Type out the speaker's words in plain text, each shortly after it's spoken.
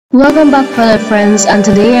Welcome back, fellow friends, and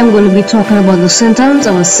today I'm going to be talking about the symptoms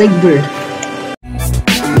of a sick bird.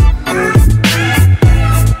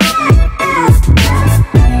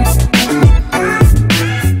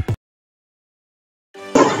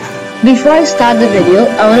 Before I start the video,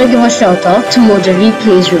 I want to give a shout out to Mojave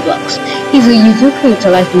Plays Roblox. He's a YouTube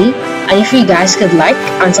creator like me, and if you guys could like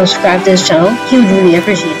and subscribe to his channel, he would really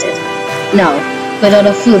appreciate it. Now, without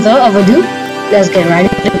a further ado, let's get right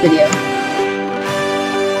into the video.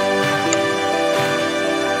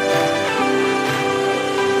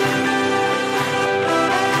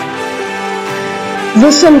 The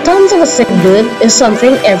symptoms of a sick bird is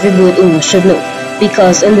something every bird owner should know,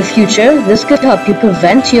 because in the future, this could help you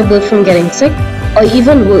prevent your bird from getting sick, or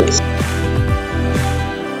even worse.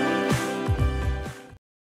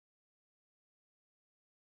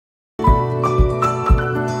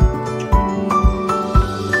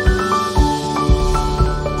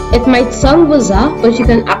 It might sound bizarre, but you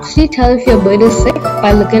can actually tell if your bird is sick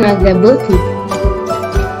by looking at their bird poop.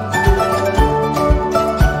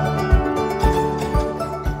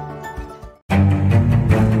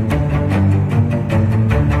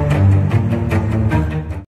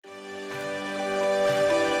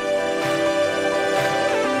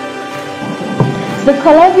 The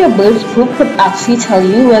color of your bird's poop could actually tell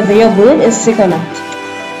you whether your bird is sick or not.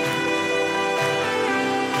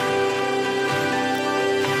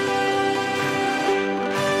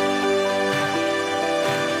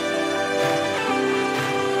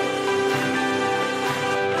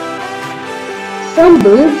 Some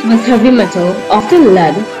birds with heavy metal, often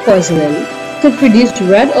lead, poisoning, could produce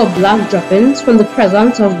red or black droppings from the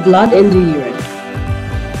presence of blood in the urine.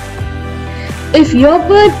 If your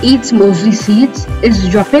bird eats mostly seeds, its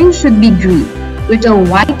droppings should be green, with a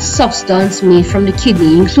white substance made from the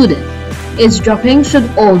kidney included. Its droppings should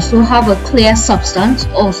also have a clear substance,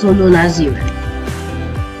 also known as urine.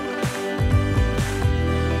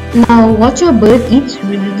 Now, what your bird eats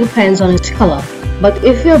really depends on its color, but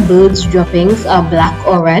if your bird's droppings are black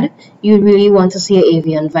or red, you really want to see an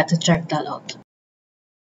avian vet to check that out.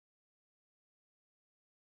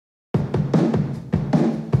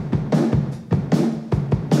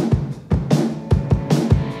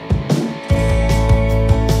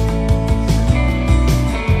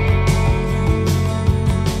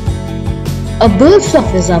 A bird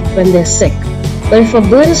fluffs up when they're sick, but if a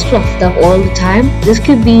bird is fluffed up all the time, this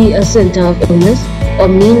could be a symptom of illness or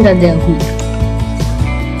mean that they're weak.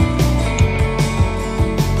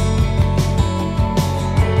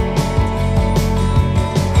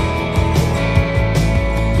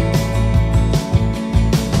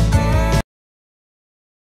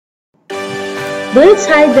 Birds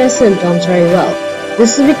hide their symptoms very well.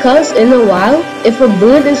 This is because in a while, if a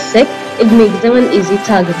bird is sick, it makes them an easy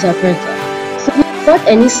target to a predator. So if you've got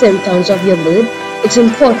any symptoms of your bird, it's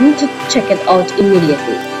important to check it out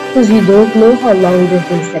immediately, because you don't know how long they've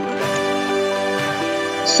been sick for.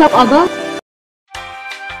 Some other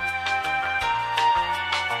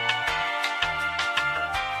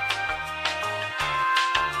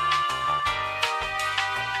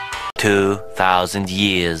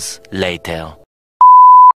years later.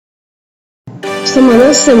 Some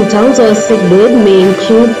other symptoms of a sick bird may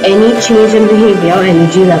include any change in behavior or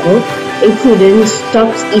energy level, including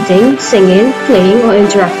stops eating, singing, playing, or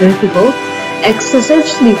interacting with people, excessive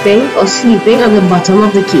sleeping or sleeping at the bottom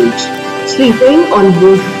of the cage, sleeping on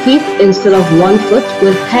both feet instead of one foot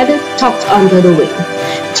with head tucked under the wing,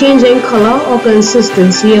 changing color or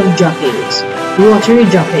consistency of droppings, watery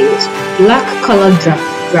droppings, black colored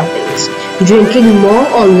droppings, drinking more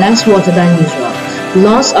or less water than usual,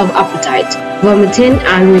 loss of appetite, vomiting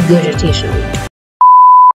and regurgitation.